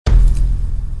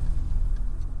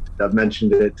I've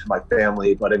mentioned it to my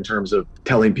family, but in terms of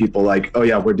telling people like, oh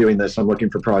yeah, we're doing this, I'm looking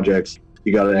for projects,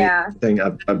 you got anything,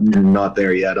 I'm not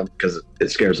there yet because it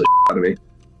scares the out of me.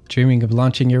 Dreaming of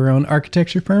launching your own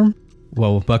architecture firm?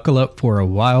 Well, buckle up for a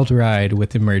wild ride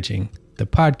with Emerging, the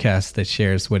podcast that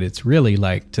shares what it's really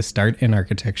like to start an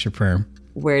architecture firm.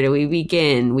 Where do we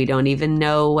begin? We don't even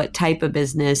know what type of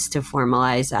business to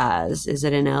formalize as. Is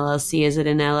it an LLC? Is it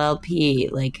an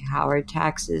LLP? Like, how are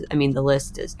taxes? I mean, the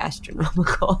list is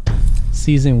astronomical.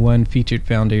 Season 1 featured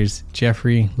founders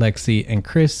Jeffrey, Lexi, and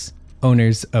Chris,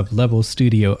 owners of Level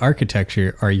Studio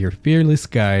Architecture, are your fearless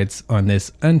guides on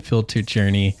this unfiltered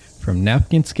journey from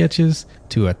napkin sketches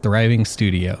to a thriving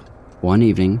studio. One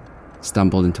evening,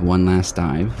 stumbled into one last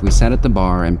dive, we sat at the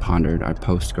bar and pondered our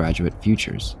postgraduate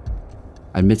futures.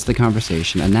 Amidst the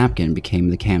conversation, a napkin became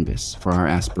the canvas for our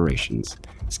aspirations,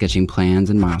 sketching plans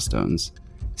and milestones,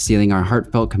 sealing our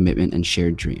heartfelt commitment and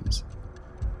shared dreams.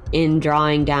 In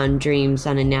drawing down dreams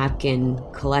on a napkin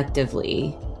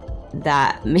collectively,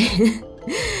 that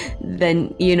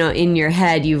then, you know, in your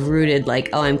head, you've rooted like,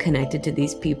 oh, I'm connected to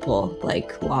these people,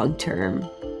 like long term.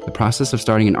 The process of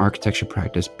starting an architecture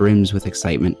practice brims with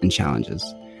excitement and challenges,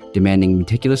 demanding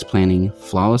meticulous planning,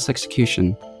 flawless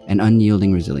execution, and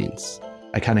unyielding resilience.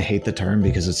 I kind of hate the term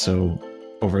because it's so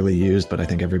overly used, but I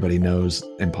think everybody knows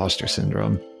imposter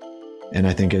syndrome. And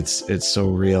I think it's so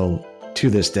real to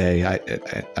this day. I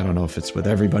don't know if it's with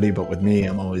everybody, but with me,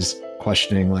 I'm always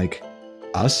questioning like,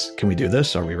 us? Can we do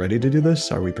this? Are we ready to do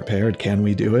this? Are we prepared? Can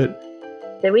we do it?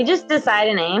 Did we just decide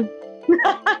a name?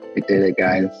 We did it,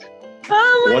 guys.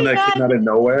 Oh my One God. that came out of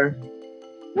nowhere.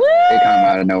 Woo! It came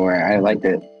out of nowhere. I liked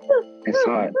it. I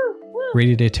saw it.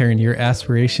 Ready to turn your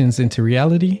aspirations into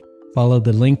reality? Follow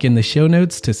the link in the show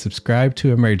notes to subscribe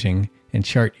to Emerging and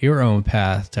chart your own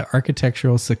path to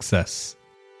architectural success.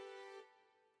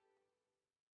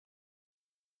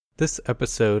 This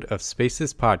episode of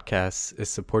Spaces Podcasts is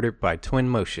supported by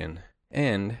Twinmotion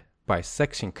and by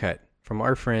Section Cut from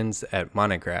our friends at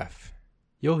Monograph.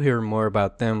 You'll hear more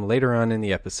about them later on in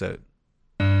the episode.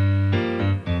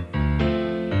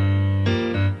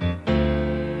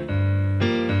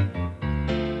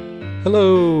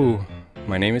 Hello,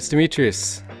 my name is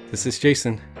Demetrius. This is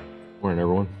Jason. Morning,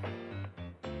 everyone.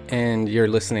 And you're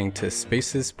listening to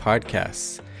Spaces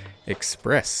Podcasts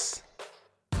Express.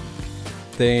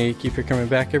 Thank you for coming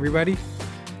back, everybody.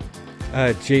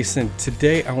 Jason,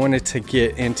 today I wanted to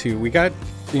get into, we got,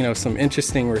 some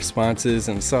interesting responses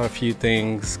and saw a few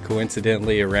things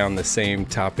coincidentally around the same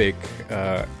topic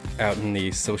out in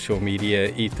the social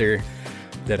media ether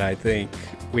that I think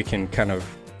we can kind of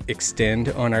extend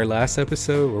on our last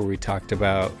episode where we talked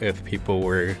about if people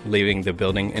were leaving the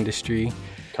building industry.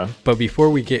 Okay. But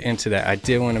before we get into that, I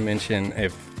did want to mention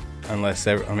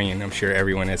I'm sure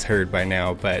everyone has heard by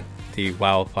now, but the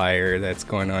wildfire that's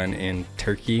going on in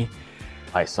Turkey.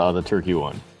 I saw the Turkey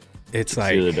one. It's the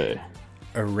like other day.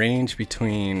 A range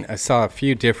between, I saw a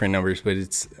few different numbers, but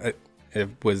it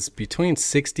was between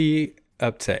 60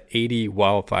 up to 80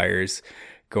 wildfires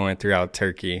going throughout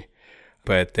Turkey.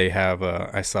 But they have,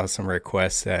 I saw some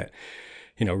requests that,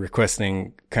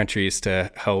 requesting countries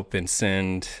to help and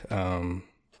send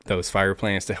those fire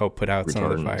planes to help put out some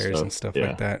of the fires and stuff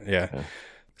like that. Yeah.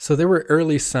 So there were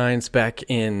early signs back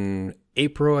in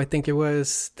April, I think it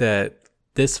was, that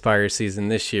this fire season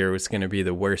this year was going to be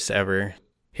the worst ever.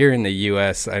 Here in the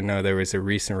U.S., I know there was a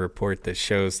recent report that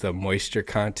shows the moisture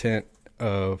content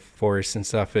of forests and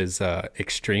stuff is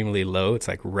extremely low. It's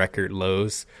like record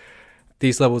lows.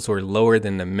 These levels were lower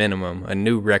than the minimum, a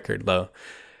new record low.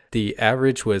 The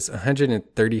average was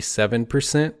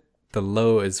 137%. The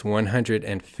low is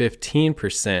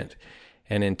 115%.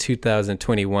 And in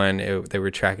 2021, they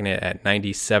were tracking it at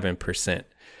 97%.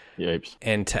 Yipes.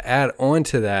 And to add on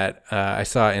to that, I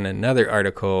saw in another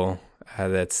article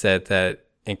that said that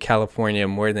in California,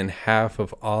 more than half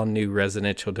of all new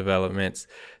residential developments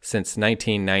since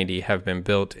 1990 have been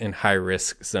built in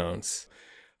high-risk zones.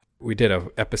 We did an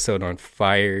episode on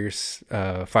fires,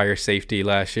 fire safety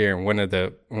last year,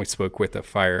 and we spoke with a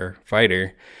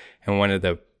firefighter, and one of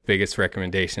the biggest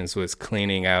recommendations was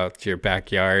cleaning out your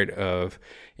backyard of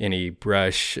any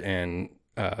brush and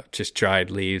just dried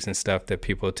leaves and stuff that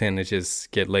people tend to just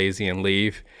get lazy and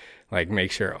leave. Like,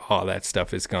 make sure all that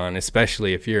stuff is gone,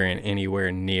 especially if you're in anywhere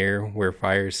near where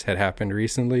fires had happened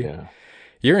recently. Yeah.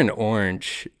 You're in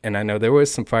Orange, and I know there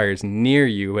was some fires near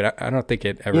you, but I don't think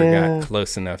it ever got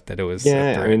close enough that it was.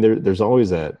 Yeah, I mean, there's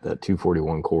always that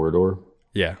 241 corridor.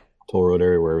 Yeah. Toll road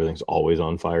area where everything's always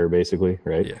on fire, basically,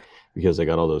 right? Yeah. Because they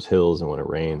got all those hills, and when it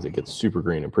rains, it gets super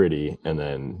green and pretty, and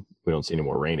then we don't see any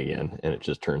more rain again, and it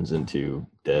just turns into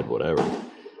dead whatever.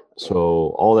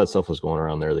 So all that stuff was going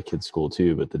around there, the kids' school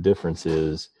too. But the difference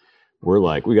is we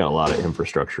got a lot of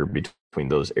infrastructure between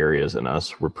those areas and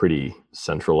us. We're pretty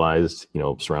centralized,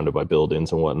 surrounded by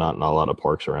buildings and whatnot, not a lot of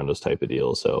parks around us type of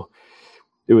deal. So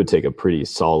it would take a pretty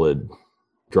solid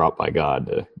drop by God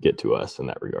to get to us in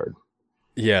that regard.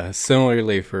 Yeah,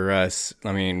 similarly for us,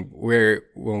 I mean,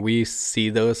 when we see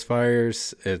those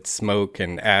fires, it's smoke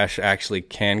and ash actually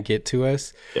can get to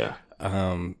us. Yeah.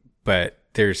 But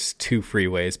there's 2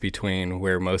 freeways between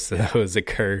where most of those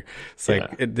occur. It's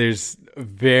like there's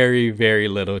very, very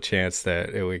little chance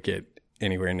that it would get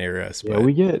anywhere near us. Yeah, but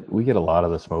we get a lot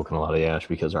of the smoke and a lot of the ash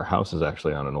because our house is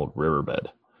actually on an old riverbed.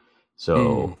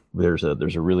 So there's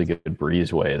a really good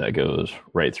breezeway that goes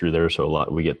right through there. So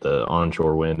we get the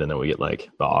onshore wind, and then we get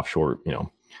like the offshore,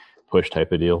 push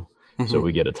type of deal. So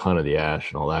we get a ton of the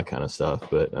ash and all that kind of stuff.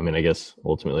 But I mean, I guess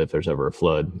ultimately, if there's ever a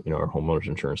flood, our homeowners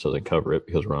insurance doesn't cover it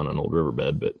because we're on an old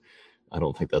riverbed. But I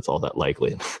don't think that's all that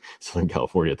likely in Southern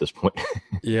California at this point.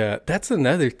 Yeah, that's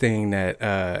another thing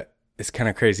that is kind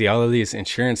of crazy. All of these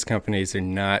insurance companies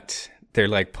they're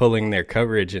like pulling their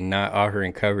coverage and not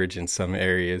offering coverage in some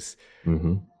areas.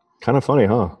 Mm-hmm. Kind of funny,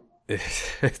 huh?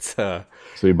 It's So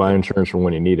you buy insurance for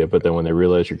when you need it, but then when they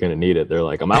realize you're going to need it, they're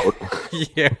like, I'm out.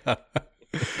 Yeah.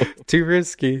 Too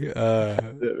risky.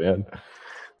 Man.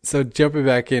 So jumping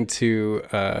back into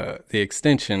the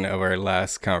extension of our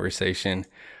last conversation,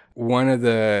 one of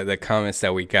the comments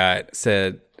that we got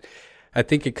said, I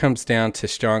think it comes down to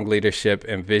strong leadership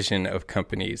and vision of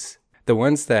companies. The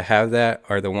ones that have that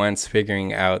are the ones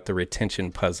figuring out the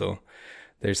retention puzzle.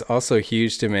 There's also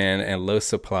huge demand and low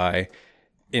supply,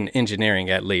 in engineering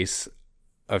at least,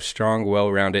 of strong,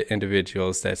 well-rounded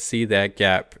individuals that see that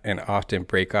gap and often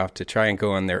break off to try and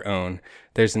go on their own.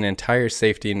 There's an entire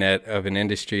safety net of an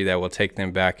industry that will take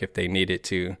them back if they need it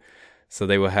to, so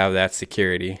they will have that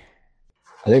security.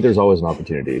 I think there's always an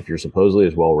opportunity. If you're supposedly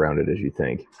as well-rounded as you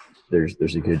think, there's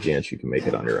a good chance you can make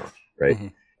it on your own, right? Mm-hmm.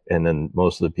 And then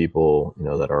most of the people,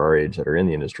 that are our age that are in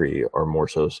the industry are more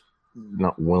so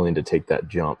not willing to take that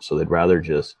jump. So they'd rather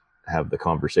just have the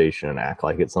conversation and act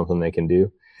like it's something they can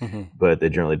do. Mm-hmm. But they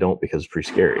generally don't because it's pretty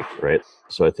scary, right?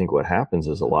 So I think what happens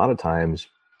is a lot of times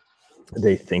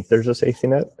they think there's a safety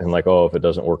net and like, oh, if it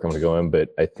doesn't work, I'm going to go in. But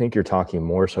I think you're talking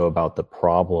more so about the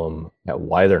problem at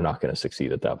why they're not going to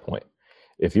succeed at that point.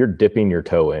 If you're dipping your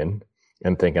toe in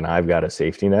and thinking I've got a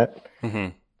safety net, mm-hmm.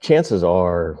 chances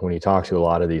are when you talk to a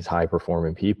lot of these high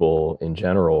performing people in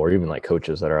general, or even like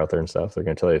coaches that are out there and stuff, they're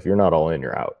going to tell you if you're not all in,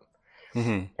 you're out.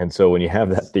 Mm-hmm. And so when you have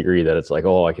that theory that it's like,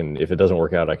 oh, if it doesn't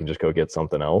work out, I can just go get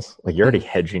something else. Like you're already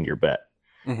hedging your bet.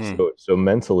 Mm-hmm. So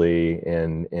mentally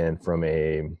and from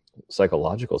a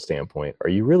psychological standpoint, are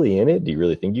you really in it? Do you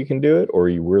really think you can do it? Or are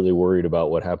you really worried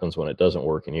about what happens when it doesn't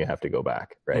work and you have to go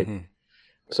back? Right. Mm-hmm.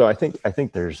 So I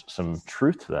think there's some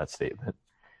truth to that statement.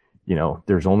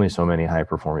 There's only so many high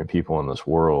performing people in this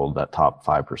world, that top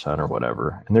 5% or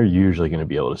whatever, and they're usually going to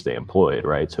be able to stay employed.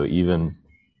 Right. So even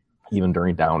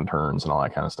during downturns and all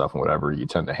that kind of stuff and whatever, you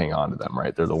tend to hang on to them,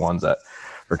 right? They're the ones that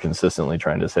are consistently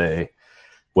trying to say,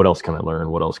 what else can I learn?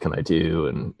 What else can I do?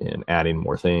 And adding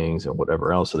more things and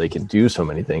whatever else. So they can do so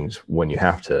many things when you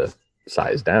have to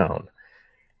size down.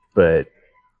 But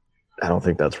I don't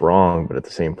think that's wrong. But at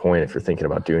the same point, if you're thinking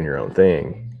about doing your own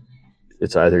thing,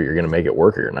 it's either you're going to make it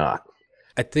work or you're not.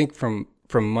 I think from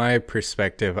my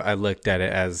perspective, I looked at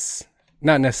it as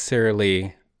not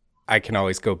necessarily I can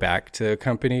always go back to a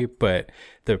company, but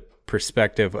the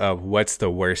perspective of what's the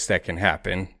worst that can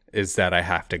happen is that I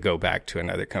have to go back to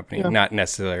another company. Yeah. Not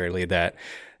necessarily that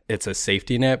it's a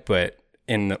safety net, but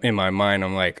in my mind,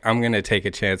 I'm like, I'm going to take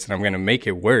a chance and I'm going to make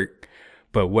it work.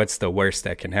 But what's the worst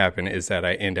that can happen is that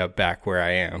I end up back where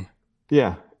I am.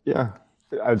 Yeah.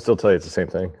 I would still tell you it's the same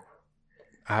thing.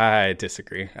 I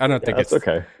disagree. I don't think it's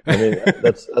okay. I mean,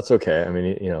 that's okay. I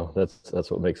mean,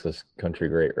 that's what makes this country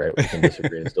great, right? We can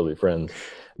disagree and still be friends.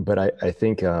 But I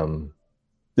think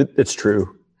it's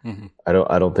true. Mm-hmm.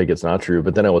 I don't think it's not true.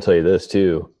 But then I will tell you this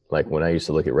too. Like when I used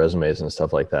to look at resumes and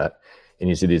stuff like that, and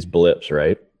you see these blips,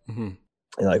 right? Mm-hmm.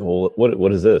 And like, well,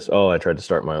 what is this? Oh, I tried to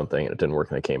start my own thing and it didn't work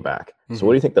and I came back. Mm-hmm. So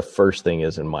what do you think the first thing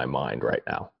is in my mind right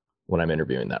now when I'm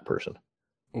interviewing that person?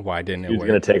 Why didn't it work? He's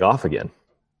going to take off again.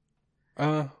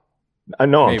 I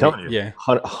know, I'm telling you, yeah,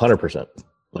 100%.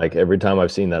 Like every time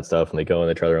I've seen that stuff and they go and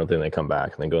they try their own thing, they come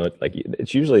back and they go like,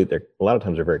 it's usually a lot of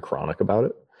times they're very chronic about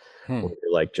it. You're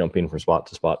like jumping from spot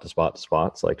to spot to spot to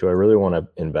spots. Like, do I really want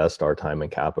to invest our time and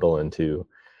capital into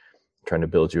trying to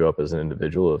build you up as an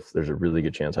individual if there's a really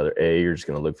good chance either A, you're just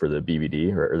going to look for the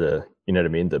BBD or the,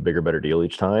 the bigger, better deal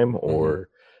each time, or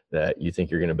that you think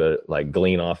you're going to be like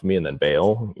glean off me and then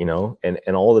bail, you know? And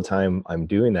all the time I'm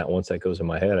doing that, once that goes in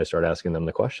my head, I start asking them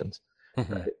the questions,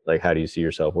 right? Like, how do you see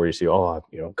yourself? Where do you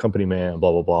see, company man,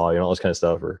 blah, blah, blah, all this kind of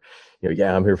stuff. Or,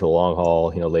 yeah, I'm here for the long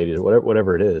haul, ladies,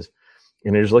 whatever it is.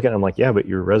 And you're just looking at them like, yeah, but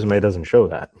your resume doesn't show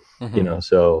that,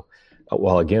 So,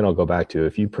 well, again, I'll go back to,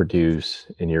 if you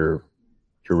produce and you're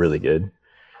really good,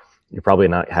 you're probably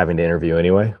not having to interview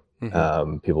anyway.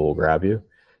 People will grab you.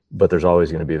 But there's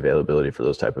always going to be availability for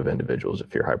those type of individuals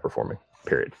if you're high performing,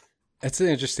 period. That's an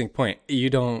interesting point. You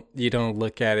don't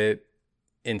look at it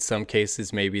in some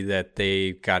cases maybe that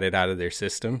they got it out of their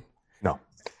system. No,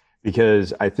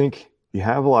 because I think you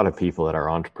have a lot of people that are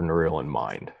entrepreneurial in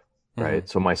mind, right?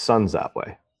 So my son's that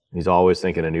way. He's always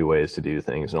thinking of new ways to do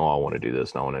things. And I want to do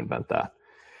this and I want to invent that.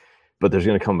 But there's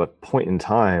going to come a point in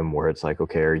time where it's like,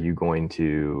 okay, are you going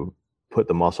to put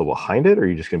the muscle behind it, or are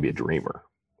you just going to be a dreamer?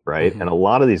 Right. And a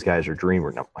lot of these guys are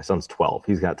dreamers. Now, my son's 12.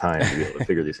 He's got time to be able to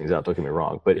figure these things out. Don't get me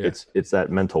wrong. But it's that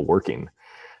mental working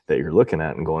that you're looking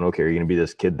at and going, okay, are you going to be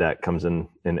this kid that comes in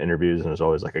interviews and is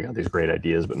always like, I got these great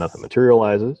ideas, but nothing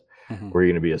materializes? Or are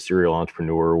you going to be a serial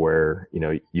entrepreneur where,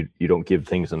 you don't give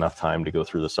things enough time to go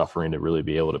through the suffering to really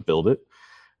be able to build it?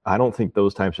 I don't think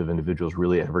those types of individuals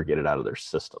really ever get it out of their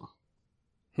system.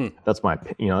 That's my,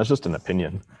 that's just an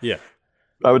opinion. Yeah.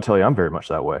 I would tell you I'm very much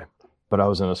that way. But I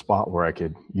was in a spot where I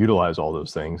could utilize all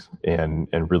those things and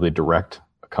really direct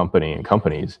a company and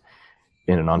companies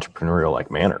in an entrepreneurial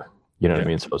like manner. You know what I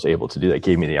mean? So I was able to do that. It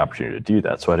gave me the opportunity to do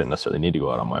that. So I didn't necessarily need to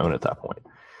go out on my own at that point.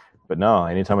 But no,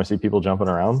 anytime I see people jumping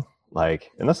around,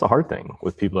 and that's the hard thing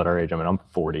with people at our age. I mean, I'm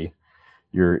 40,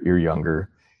 you're younger,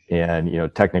 and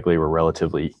technically we're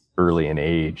relatively early in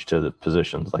age to the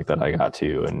positions like that I got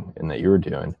to and that you were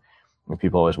doing. And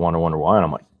people always wonder why. And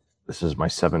I'm like, this is my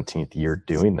 17th year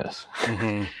doing this.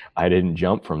 I didn't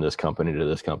jump from this company to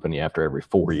this company after every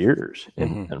 4 years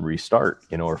and restart,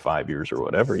 or 5 years or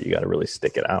whatever. You got to really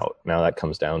stick it out. Now that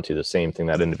comes down to the same thing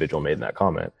that individual made in that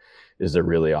comment. Is there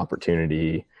really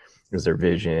opportunity? Is there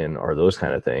vision? Or those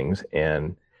kind of things?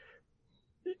 And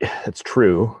it's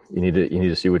true. You need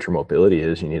to see what your mobility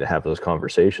is. You need to have those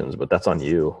conversations, but that's on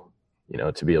you,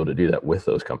 to be able to do that with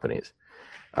those companies.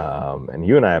 And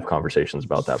you and I have conversations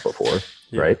about that before,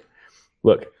 right?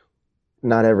 Look,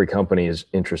 not every company is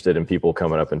interested in people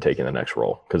coming up and taking the next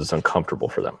role because it's uncomfortable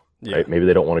for them, right? Maybe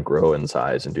they don't want to grow in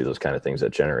size and do those kind of things that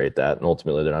generate that. And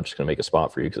ultimately, they're not just going to make a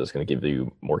spot for you because it's going to give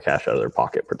you more cash out of their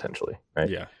pocket potentially,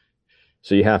 right? Yeah.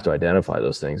 So you have to identify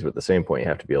those things, but at the same point, you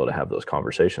have to be able to have those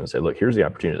conversations. Say, look, here's the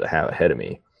opportunity I have ahead of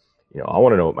me. I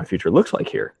want to know what my future looks like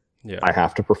here. Yeah. I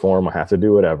have to perform. I have to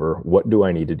do whatever. What do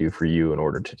I need to do for you in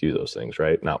order to do those things,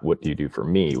 right? Not what do you do for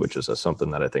me, which is something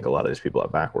that I think a lot of these people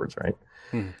have backwards, right?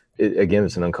 Again,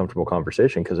 it's an uncomfortable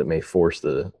conversation because it may force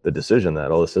the decision that,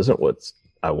 this isn't what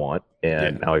I want.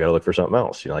 And now I got to look for something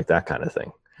else, like that kind of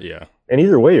thing. Yeah. And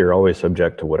either way, you're always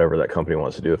subject to whatever that company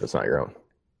wants to do if it's not your own.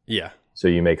 Yeah. So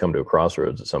you may come to a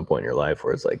crossroads at some point in your life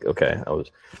where it's like, okay, I was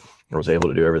able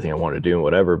to do everything I wanted to do and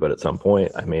whatever, but at some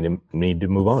point I may need to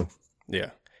move on.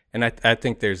 Yeah. And I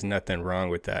think there's nothing wrong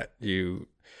with that. You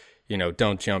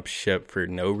don't jump ship for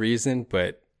no reason,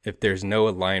 but if there's no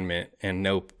alignment and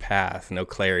no path, no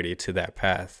clarity to that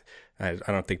path, I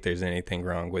don't think there's anything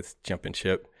wrong with jumping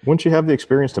ship. Once you have the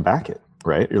experience to back it,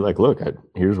 right? You're like, look,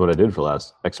 here's what I did for the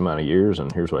last X amount of years,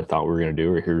 and here's what I thought we were going to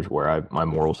do, or here's where my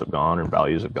morals have gone and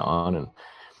values have gone, and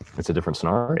it's a different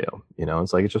scenario.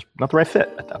 It's like it's just not the right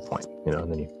fit at that point,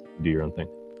 and then you do your own thing.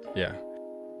 Yeah.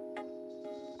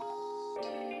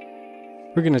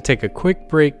 We're going to take a quick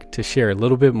break to share a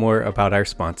little bit more about our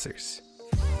sponsors.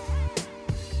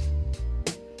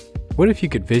 What if you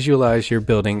could visualize your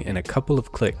building in a couple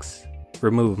of clicks,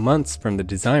 remove months from the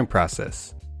design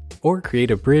process, or create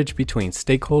a bridge between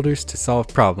stakeholders to solve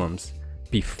problems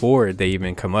before they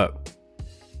even come up?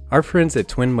 Our friends at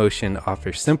Twinmotion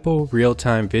offer simple,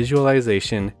 real-time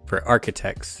visualization for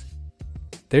architects.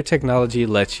 Their technology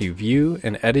lets you view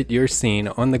and edit your scene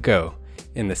on the go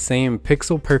in the same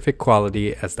pixel-perfect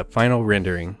quality as the final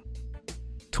rendering.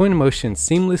 Twinmotion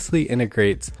seamlessly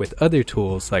integrates with other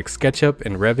tools like SketchUp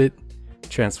and Revit,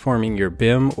 transforming your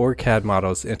BIM or CAD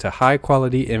models into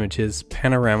high-quality images,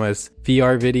 panoramas,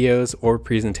 VR videos, or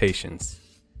presentations.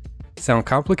 Sound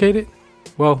complicated?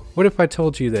 Well, what if I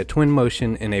told you that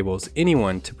Twinmotion enables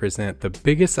anyone to present the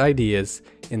biggest ideas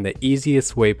in the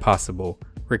easiest way possible,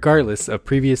 regardless of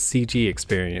previous CG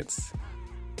experience?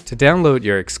 To download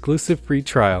your exclusive free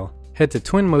trial, head to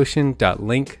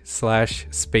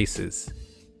twinmotion.link/spaces.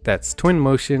 That's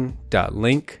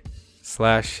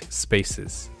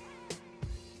twinmotion.link/spaces.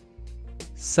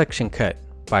 Section Cut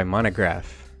by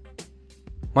Monograph.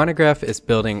 Monograph is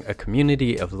building a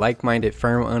community of like-minded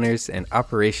firm owners and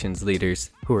operations leaders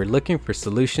who are looking for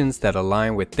solutions that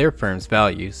align with their firm's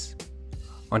values.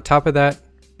 On top of that,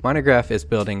 Monograph is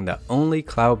building the only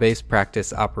cloud-based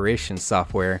practice operations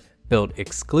software built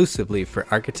exclusively for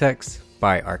architects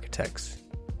by architects.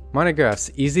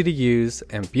 Monograph's easy-to-use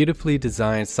and beautifully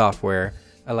designed software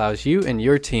allows you and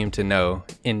your team to know,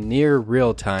 in near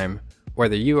real time,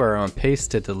 whether you are on pace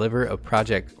to deliver a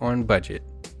project on budget.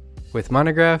 With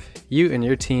Monograph, you and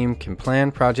your team can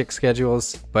plan project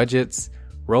schedules, budgets,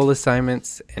 role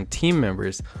assignments, and team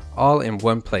members all in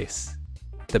one place.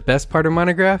 The best part of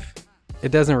Monograph?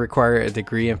 It doesn't require a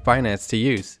degree in finance to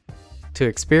use. To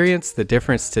experience the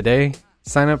difference today,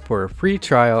 sign up for a free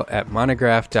trial at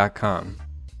monograph.com.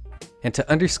 And to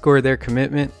underscore their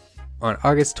commitment, on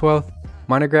August 12th,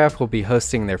 Monograph will be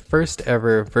hosting their first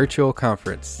ever virtual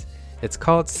conference. It's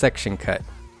called Section Cut.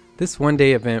 This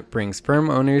one-day event brings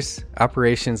firm owners,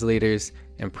 operations leaders,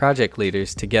 and project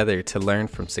leaders together to learn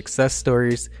from success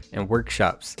stories and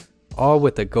workshops, all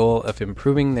with the goal of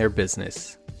improving their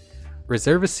business.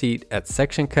 Reserve a seat at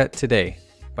Section Cut today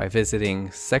by visiting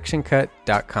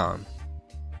sectioncut.com.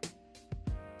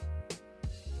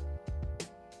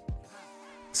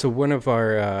 So one of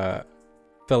our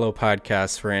fellow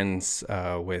podcast friends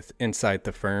with Inside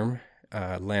the Firm,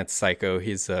 Lance Psycho,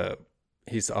 he's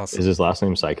also... Is his last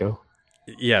name Psycho?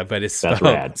 Yeah, but it's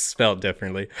spelled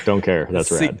differently. Don't care.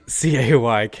 That's rad.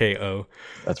 Cayko.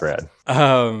 That's rad.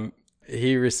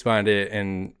 He responded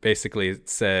and basically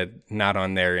said not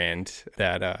on their end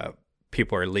that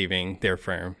people are leaving their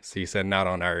firm. So he said not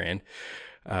on our end.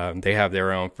 They have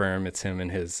their own firm. It's him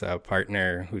and his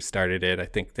partner who started it. I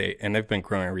think they've been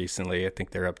growing recently. I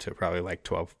think they're up to probably like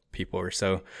 12 people or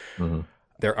so. Mm-hmm.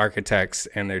 They're architects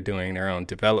and they're doing their own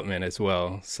development as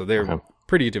well. So they're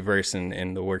pretty diverse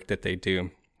in the work that they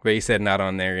do. But he said not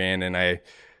on their end. And I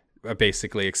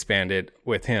basically expanded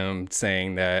with him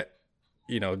saying that,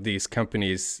 you know, these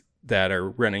companies that are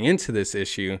running into this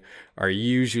issue are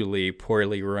usually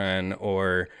poorly run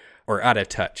or out of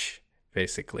touch,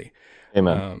 basically.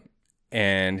 Amen.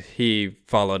 And he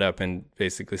followed up and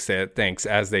basically said, thanks,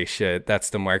 as they should.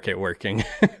 That's the market working.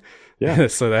 Yeah.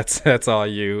 So that's all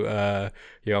you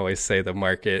always say the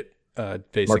market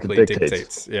basically market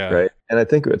dictates. Yeah. Right. And I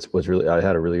think was really, I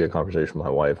had a really good conversation with my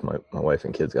wife. My wife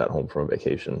and kids got home from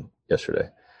vacation yesterday.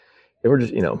 They were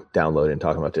just, downloading and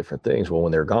talking about different things. Well,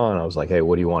 when they're gone, I was like, hey,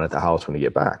 what do you want at the house when you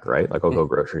get back? Right. Like I'll go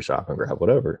grocery shopping, grab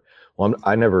whatever. Well,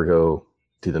 I never go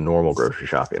do the normal grocery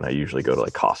shopping. I usually go to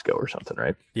like Costco or something.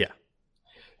 Right. Yeah.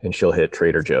 And she'll hit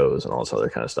Trader Joe's and all this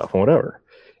other kind of stuff and whatever.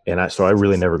 And so I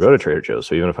really never go to Trader Joe's.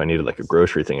 So even if I needed like a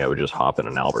grocery thing, I would just hop in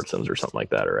an Albertsons or something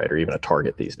like that. Right. Or even a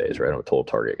Target these days. Right. I'm a total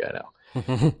Target guy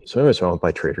now. So I went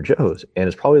by Trader Joe's, and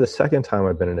it's probably the second time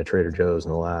I've been in a Trader Joe's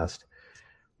in the last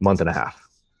month and a half.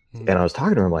 And I was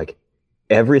talking to him like,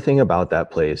 everything about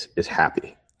that place is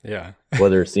happy. Yeah.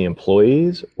 Whether it's the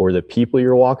employees or the people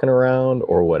you're walking around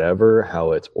or whatever,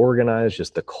 how it's organized,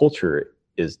 just the culture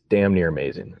is damn near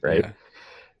amazing, right? Yeah.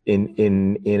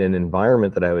 In an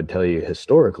environment that I would tell you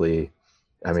historically,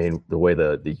 I mean, the way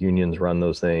the unions run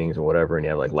those things and whatever, and you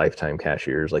have like lifetime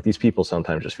cashiers, like these people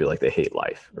sometimes just feel like they hate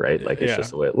life, right? Like it's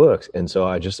just the way it looks. And so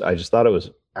I just thought it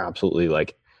was absolutely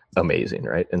like amazing,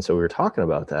 right? And so we were talking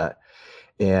about that.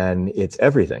 And it's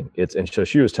everything. And so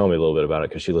she was telling me a little bit about it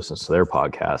because she listens to their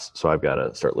podcast. So I've got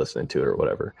to start listening to it or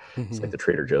whatever. It's like the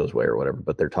Trader Joe's way or whatever.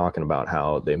 But they're talking about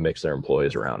how they mix their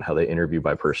employees around, how they interview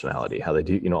by personality, how they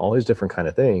do, all these different kind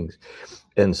of things.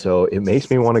 And so it makes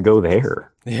me want to go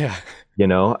there. Yeah.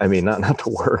 I mean, not to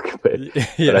work, but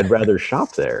I'd rather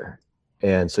shop there.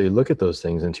 And so you look at those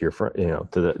things into your front,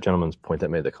 to the gentleman's point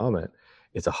that made the comment,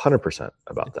 it's 100%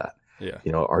 about that. Yeah.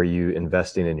 Are you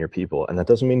investing in your people? And that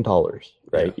doesn't mean dollars,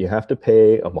 right? Yeah. You have to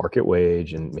pay a market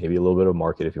wage and maybe a little bit of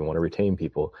market if you want to retain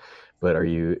people, but are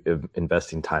you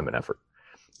investing time and effort?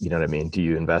 You know what I mean? Do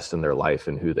you invest in their life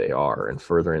and who they are and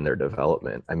furthering their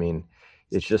development? I mean,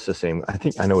 it's just the same.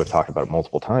 I know we've talked about it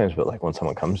multiple times, but like when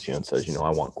someone comes to you and says, I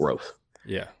want growth.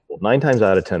 Yeah. Well, 9 times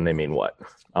out of 10, they mean what?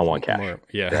 I want cash. More,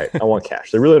 yeah. Right. I want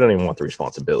cash. They really don't even want the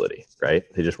responsibility, right?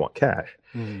 They just want cash.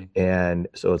 Mm-hmm. And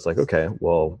so it's like, okay,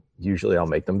 well, usually I'll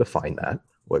make them define that,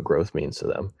 what growth means to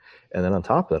them. And then on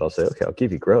top of that, I'll say, okay, I'll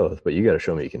give you growth, but you got to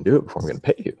show me you can do it before I'm going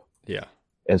to pay you. Yeah.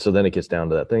 And so then it gets down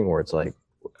to that thing where it's like,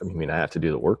 I have to do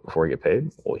the work before I get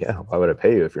paid. Well, yeah, why would I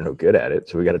pay you if you're no good at it?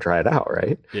 So we got to try it out.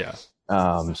 Right. Yeah.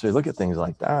 So you look at things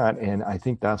like that, and I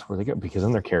think that's where they go, because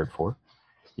then they're cared for,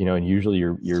 and usually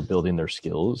you're building their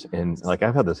skills. And like,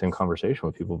 I've had the same conversation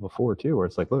with people before too, where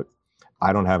it's like, look,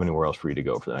 I don't have anywhere else for you to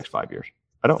go for the next 5 years.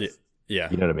 I don't. Yeah.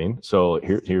 You know what I mean? So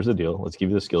here's the deal. Let's give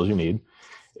you the skills you need.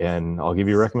 and I'll give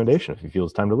you a recommendation if you feel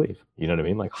it's time to leave. You know what I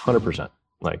mean? Like 100%.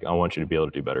 Like, I want you to be able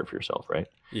to do better for yourself, right?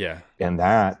 Yeah. And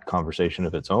that conversation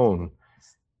of its own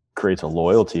creates a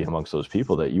loyalty amongst those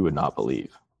people that you would not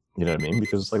believe. You know what I mean?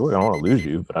 Because it's like, look, I don't want to lose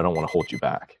you, but I don't want to hold you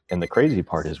back. And the crazy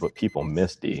part is what people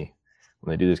miss, D,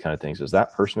 when they do these kind of things, is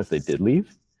that person, if they did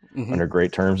leave under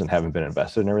great terms and haven't been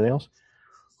invested and everything else,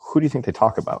 who do you think they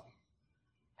talk about?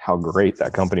 How great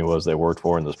that company was they worked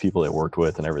for and those people they worked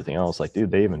with and everything else. Like, dude,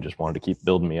 they even just wanted to keep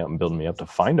building me up to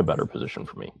find a better position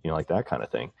for me, like that kind of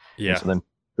thing. Yeah. And so then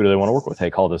who do they want to work with? Hey,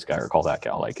 call this guy or call that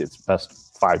gal. Like, it's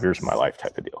best 5 years of my life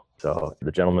type of deal. So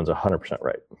the gentleman's 100%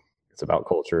 right. It's about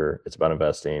culture. It's about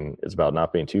investing. It's about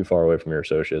not being too far away from your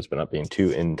associates, but not being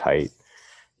too in tight.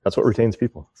 That's what retains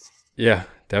people. Yeah,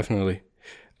 definitely.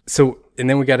 So, and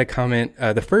then we got a comment.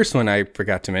 The first one I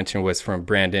forgot to mention was from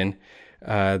Brandon.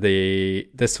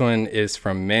 This one is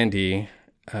from Mandy.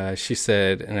 She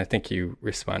said, and I think you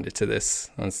responded to this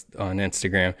on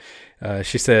Instagram.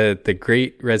 She said, the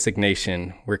great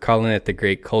resignation, we're calling it the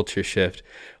great culture shift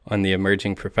on the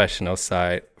emerging professional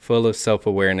side, full of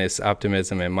self-awareness,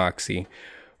 optimism, and moxie.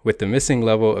 With the missing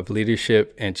level of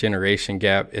leadership and generation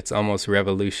gap, it's almost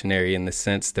revolutionary in the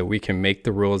sense that we can make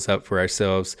the rules up for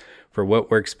ourselves for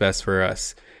what works best for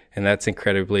us. And that's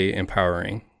incredibly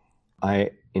empowering.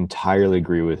 I entirely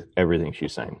agree with everything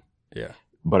she's saying. Yeah.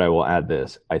 But I will add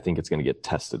this. I think it's going to get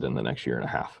tested in the next year and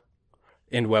a half.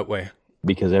 In what way?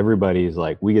 Because everybody's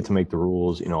like, we get to make the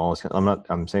rules, all this.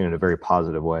 I'm saying it in a very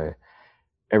positive way.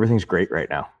 Everything's great right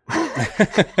now.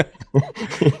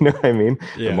 You know what I mean?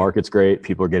 Yeah. The market's great.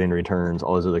 People are getting returns.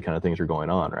 All those other kind of things are going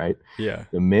on, right? Yeah.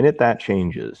 The minute that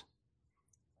changes,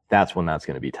 that's when that's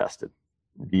going to be tested.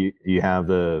 Do you have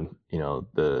the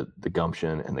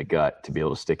gumption and the gut to be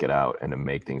able to stick it out and to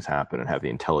make things happen and have the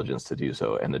intelligence to do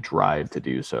so and the drive to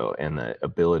do so and the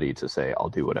ability to say, I'll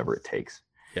do whatever it takes.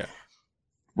 Yeah.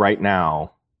 Right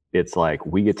now, it's like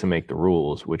we get to make the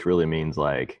rules, which really means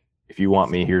like, if you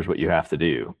want me, here's what you have to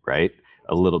do, right?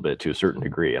 A little bit to a certain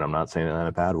degree. And I'm not saying that in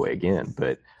a bad way again,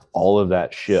 but all of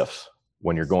that shifts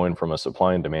when you're going from a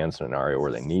supply and demand scenario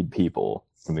where they need people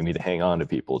and we need to hang on to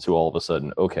people to all of a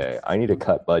sudden, okay, I need to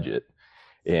cut budget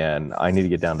and I need to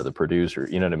get down to the producer,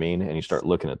 you know what I mean? And you start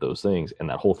looking at those things and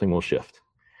that whole thing will shift.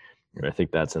 And I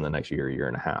think that's in the next year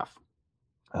and a half.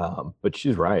 But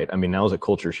she's right. I mean, now is a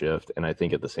culture shift. And I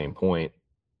think at the same point,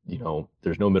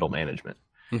 there's no middle management.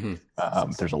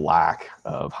 Mm-hmm. There's a lack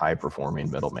of high performing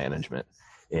middle management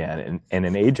and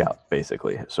an age out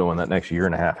basically. So when that next year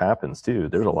and a half happens too,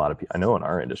 there's a lot of people, I know in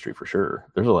our industry for sure,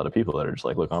 there's a lot of people that are just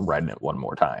like, look, I'm riding it one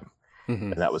more time.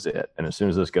 Mm-hmm. And that was it. And as soon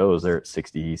as this goes, they're at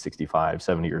 60, 65,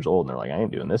 70 years old. And they're like, I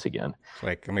ain't doing this again.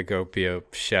 Like, I'm going to go be a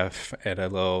chef at a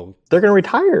little... They're going to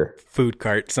retire. Food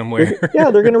cart somewhere.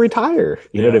 They're going to retire.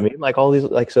 You know what I mean? Like all these,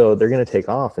 so they're going to take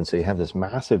off. And so you have this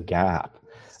massive gap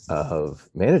of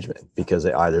management because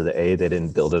they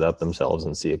didn't build it up themselves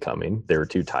and see it coming. They were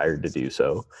too tired to do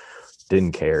so,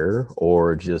 didn't care,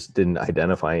 or just didn't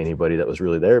identify anybody that was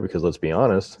really there because let's be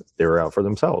honest, they were out for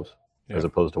themselves as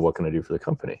opposed to what can I do for the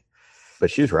company. But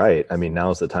she's right. I mean,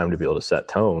 now's the time to be able to set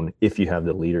tone if you have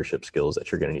the leadership skills that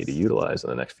you're going to need to utilize in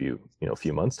the next few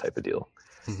months type of deal,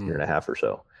 year and a half or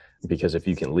so. Because if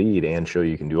you can lead and show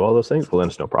you can do all those things, well, then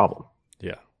it's no problem.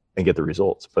 Yeah. And get the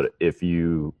results. But if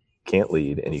you can't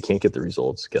lead and you can't get the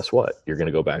results, guess what? You're going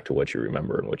to go back to what you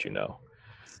remember and what you know.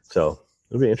 So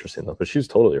it'll be interesting though, but she's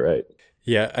totally right.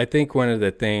 Yeah. I think one of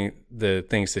the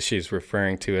things that she's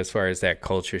referring to as far as that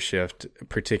culture shift,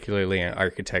 particularly in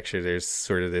architecture, there's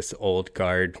sort of this old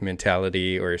guard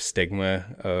mentality or stigma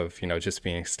of, just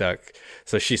being stuck.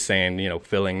 So she's saying,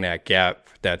 filling that gap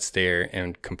that's there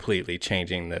and completely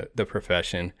changing the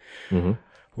profession,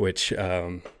 which,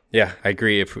 yeah, I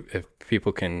agree. If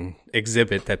people can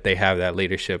exhibit that they have that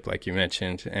leadership, like you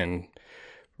mentioned, and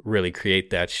really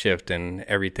create that shift and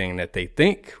everything that they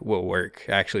think will work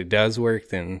actually does work,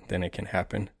 then it can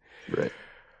happen. Right.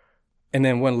 And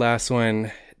then one last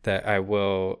one that I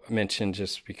will mention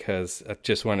just because I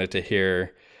just wanted to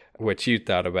hear what you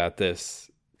thought about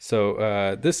this.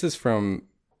 So this is from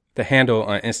the handle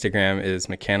on Instagram is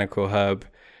Mechanical Hub.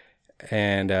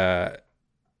 And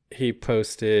he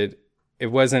posted...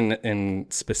 It wasn't in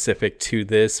specific to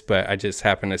this, but I just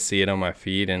happened to see it on my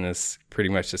feed, and it's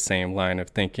pretty much the same line of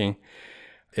thinking.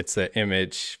 It's an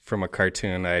image from a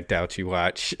cartoon I doubt you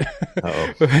watch,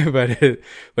 but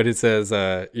it says,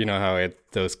 how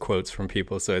those quotes from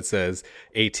people. So it says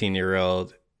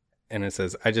 18-year-old, and it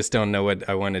says, I just don't know what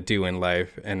I want to do in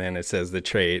life. And then it says the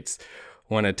traits: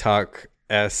 want to talk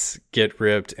S, get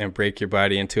ripped, and break your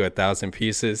body into 1,000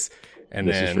 pieces. And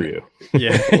this then, is for you.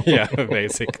 Yeah,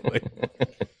 basically.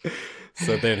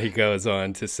 So then he goes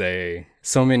on to say,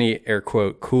 so many air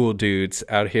quote cool dudes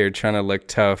out here trying to look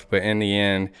tough, but in the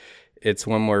end, it's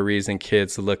one more reason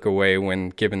kids look away when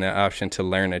given the option to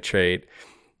learn a trade.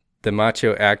 The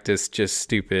macho act is just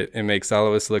stupid. It makes all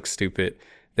of us look stupid.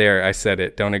 There, I said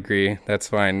it. Don't agree. That's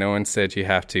fine. No one said you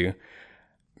have to.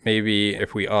 Maybe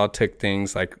if we all took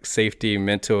things like safety,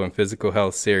 mental, and physical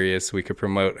health serious, we could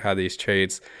promote how these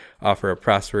trades offer a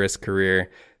prosperous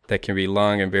career that can be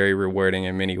long and very rewarding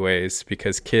in many ways,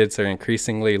 because kids are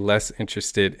increasingly less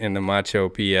interested in the macho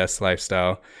BS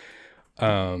lifestyle.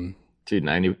 Dude,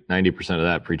 90% of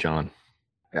that, preach on.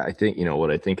 I think,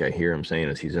 what I think I hear him saying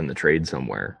is he's in the trade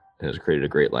somewhere and has created a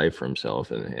great life for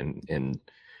himself and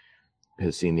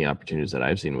has seen the opportunities that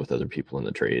I've seen with other people in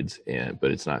the trades,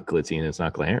 but it's not glitzy and it's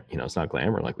not glamour, it's not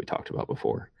glamour like we talked about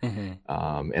before.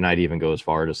 Mm-hmm. And I'd even go as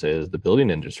far to say the building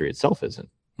industry itself isn't.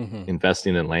 Mm-hmm.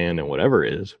 Investing in land and whatever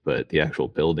is, but the actual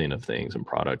building of things and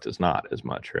product is not as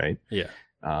much, right? Yeah.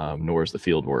 Nor is the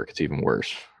field work. It's even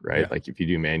worse, right? Yeah. Like if you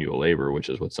do manual labor, which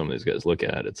is what some of these guys look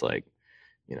at, it's like,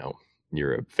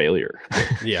 you're a failure.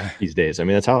 Yeah. These days. I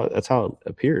mean, that's how it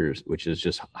appears, which is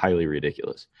just highly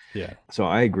ridiculous. Yeah. So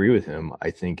I agree with him. I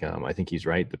think he's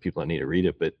right. The people that need to read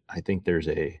it, but I think there's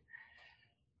there's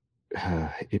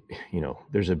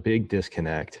a big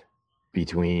disconnect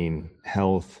between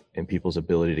health and people's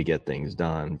ability to get things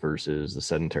done versus the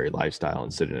sedentary lifestyle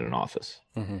and sitting in an office.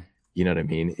 Mm-hmm. You know what I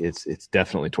mean? It's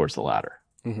definitely towards the latter.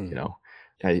 Mm-hmm.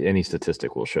 Any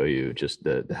statistic will show you just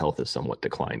the health is somewhat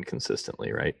declined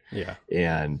consistently, right? Yeah.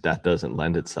 And that doesn't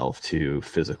lend itself to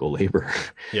physical labor.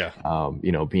 Yeah.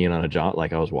 Being on a job,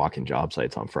 like I was walking job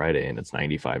sites on Friday and it's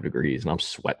 95 degrees and I'm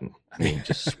sweating. I mean,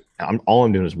 just all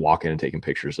I'm doing is walking and taking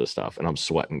pictures of stuff and I'm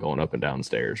sweating going up and down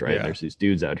stairs, right? Yeah. And there's these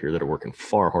dudes out here that are working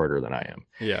far harder than I am.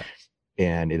 Yeah.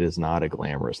 And it is not a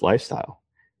glamorous lifestyle.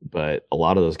 But a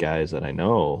lot of those guys that I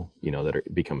know,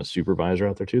 that become a supervisor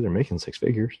out there too, they're making six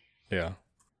figures. Yeah.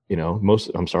 Most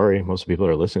of the people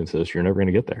that are listening to this, you're never going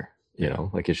to get there.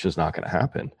 Like it's just not going to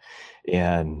happen.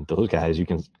 And those guys, you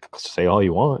can say all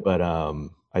you want, but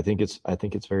I think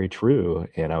it's very true.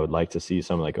 And I would like to see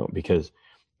something because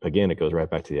again, it goes right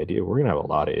back to the idea we're going to have a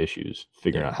lot of issues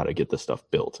figuring out how to get this stuff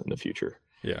built in the future.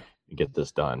 Yeah. And get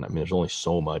this done. I mean, there's only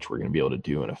so much we're going to be able to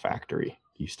do in a factory.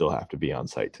 You still have to be on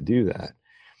site to do that.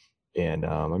 And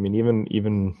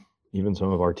even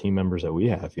some of our team members that we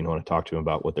have, when I talk to them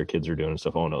about what their kids are doing and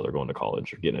stuff, oh no, they're going to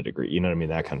college or getting a degree. You know what I mean?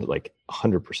 That kind of like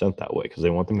 100% that way because they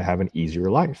want them to have an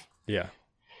easier life. Yeah.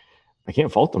 I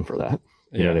can't fault them for that.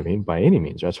 You know what I mean? By any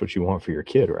means, that's what you want for your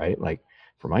kid, right? Like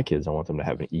for my kids, I want them to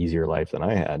have an easier life than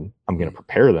I had. I'm going to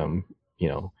prepare them,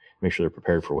 make sure they're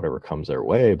prepared for whatever comes their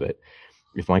way. But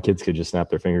if my kids could just snap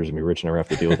their fingers and be rich and never have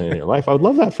to deal with anything in their life, I would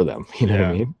love that for them. You know what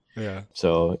I mean? Yeah.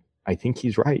 So I think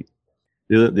he's right.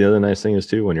 The other nice thing is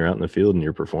too, when you're out in the field and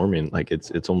you're performing, like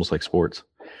it's almost like sports.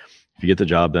 If you get the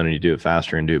job done and you do it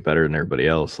faster and do it better than everybody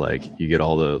else, like you get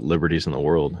all the liberties in the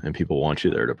world and people want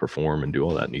you there to perform and do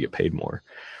all that and you get paid more.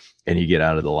 And you get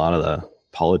out of a lot of the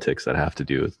politics that have to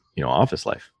do with, office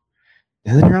life.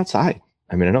 And then you're outside.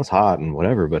 I mean, I know it's hot and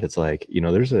whatever, but it's like,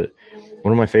 there's one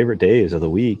of my favorite days of the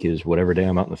week is whatever day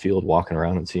I'm out in the field walking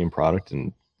around and seeing product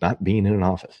and not being in an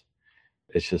office.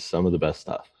 It's just some of the best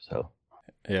stuff. So.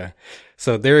 Yeah.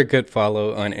 So they're a good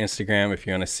follow on Instagram if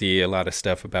you want to see a lot of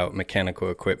stuff about mechanical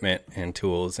equipment and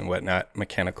tools and whatnot,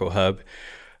 Mechanical Hub.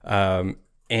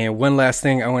 And one last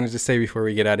thing I wanted to say before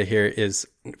we get out of here is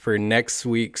for next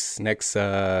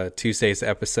Tuesday's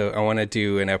episode, I want to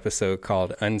do an episode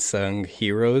called Unsung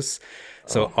Heroes.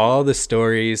 So all the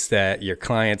stories that your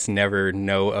clients never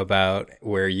know about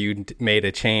where you made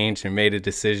a change and made a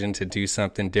decision to do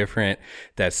something different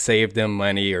that saved them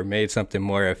money or made something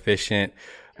more efficient,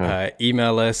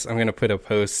 email us. I'm going to put a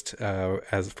post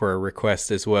as for a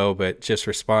request as well, but just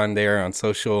respond there on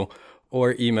social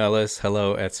or email us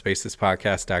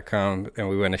hello@spacespodcast.com. And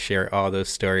we want to share all those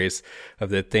stories of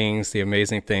the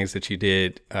amazing things that you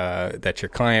did that your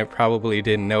client probably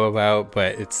didn't know about,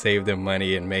 but it saved them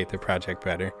money and made the project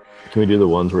better. Can we do the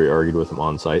ones where you argued with them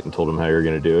on site and told them how you're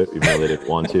going to do it, even though they didn't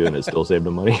want to, and it still saved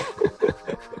them money?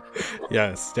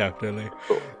 Yes, definitely.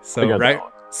 So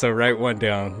write one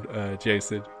down,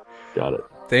 Jason. Got it.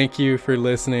 Thank you for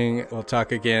listening. We'll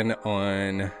talk again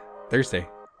on Thursday.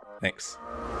 Thanks.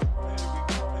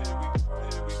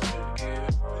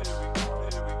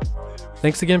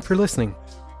 Thanks again for listening.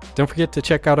 Don't forget to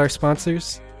check out our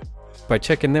sponsors. By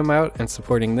checking them out and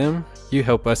supporting them, you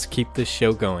help us keep this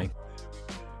show going.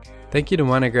 Thank you to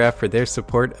Monograph for their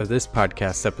support of this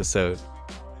podcast episode.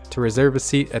 To reserve a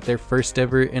seat at their first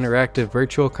ever interactive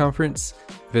virtual conference,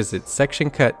 visit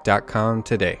sectioncut.com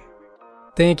today.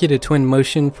 Thank you to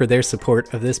Twinmotion for their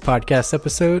support of this podcast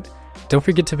episode. Don't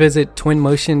forget to visit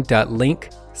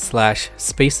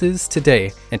twinmotion.link/spaces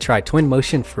today and try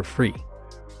Twinmotion for free.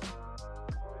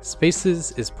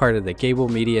 Spaces is part of the Gable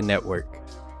Media Network.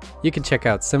 You can check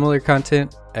out similar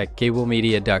content at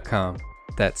gablemedia.com.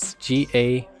 That's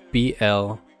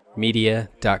GABL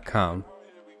media.com.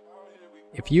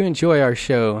 If you enjoy our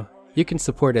show, you can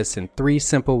support us in 3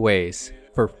 simple ways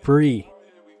for free.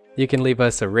 You can leave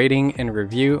us a rating and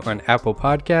review on Apple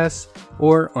Podcasts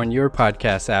or on your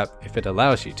podcast app if it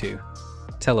allows you to.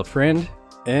 Tell a friend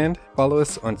and follow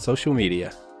us on social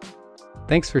media.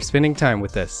 Thanks for spending time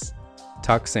with us.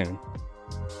 Talk soon.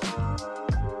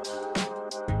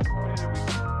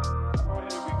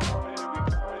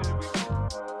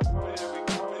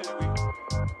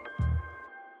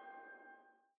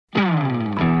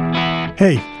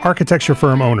 Hey, architecture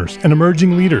firm owners and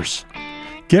emerging leaders.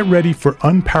 Get ready for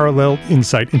unparalleled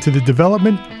insight into the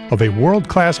development of a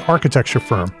world-class architecture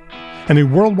firm and a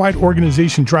worldwide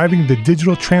organization driving the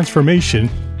digital transformation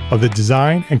of the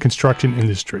design and construction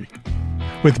industry.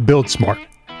 With Build Smart,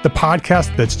 the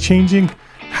podcast that's changing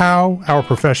how our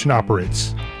profession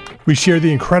operates. We share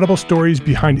the incredible stories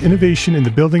behind innovation in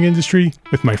the building industry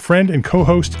with my friend and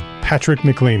co-host, Patrick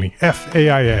McLeamy,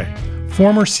 FAIA,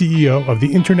 former CEO of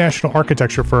the international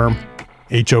architecture firm,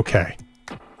 HOK.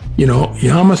 You know,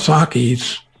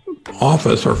 Yamasaki's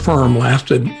office or firm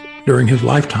lasted during his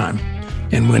lifetime.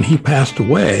 And when he passed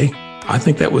away, I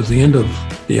think that was the end of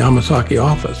the Yamasaki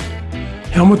office.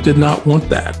 Helmut did not want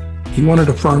that. He wanted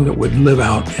a firm that would live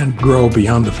out and grow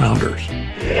beyond the founders.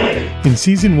 In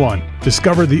Season 1,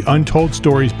 discover the untold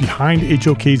stories behind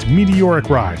HOK's meteoric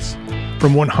rise,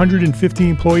 from 150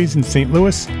 employees in St.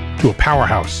 Louis to a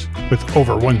powerhouse with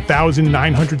over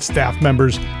 1,900 staff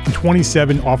members and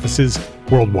 27 offices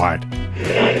worldwide.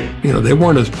 You know, they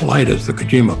weren't as polite as the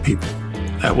Kojima people.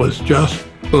 That was just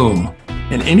boom.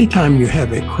 And anytime you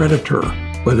have a creditor,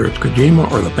 whether it's Kojima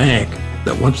or the bank,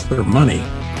 that wants their money,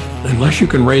 unless you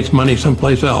can raise money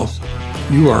someplace else,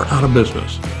 you are out of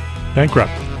business.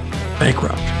 Bankrupt.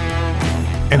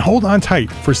 And hold on tight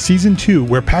for Season 2,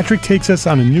 where Patrick takes us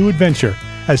on a new adventure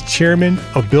as chairman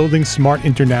of Building Smart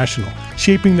International,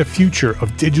 shaping the future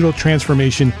of digital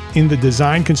transformation in the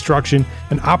design, construction,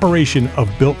 and operation of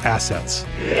built assets.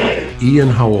 Ian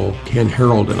Howell, Ken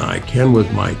Harold, and I, Ken was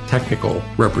my technical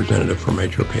representative from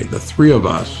HOK. The 3 of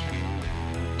us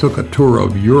took a tour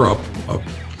of Europe of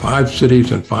 5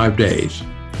 cities in 5 days.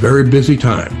 Very busy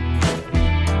time.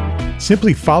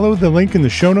 Simply follow the link in the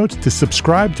show notes to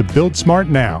subscribe to Build Smart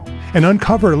now and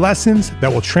uncover lessons that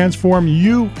will transform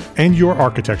you and your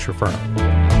architecture firm.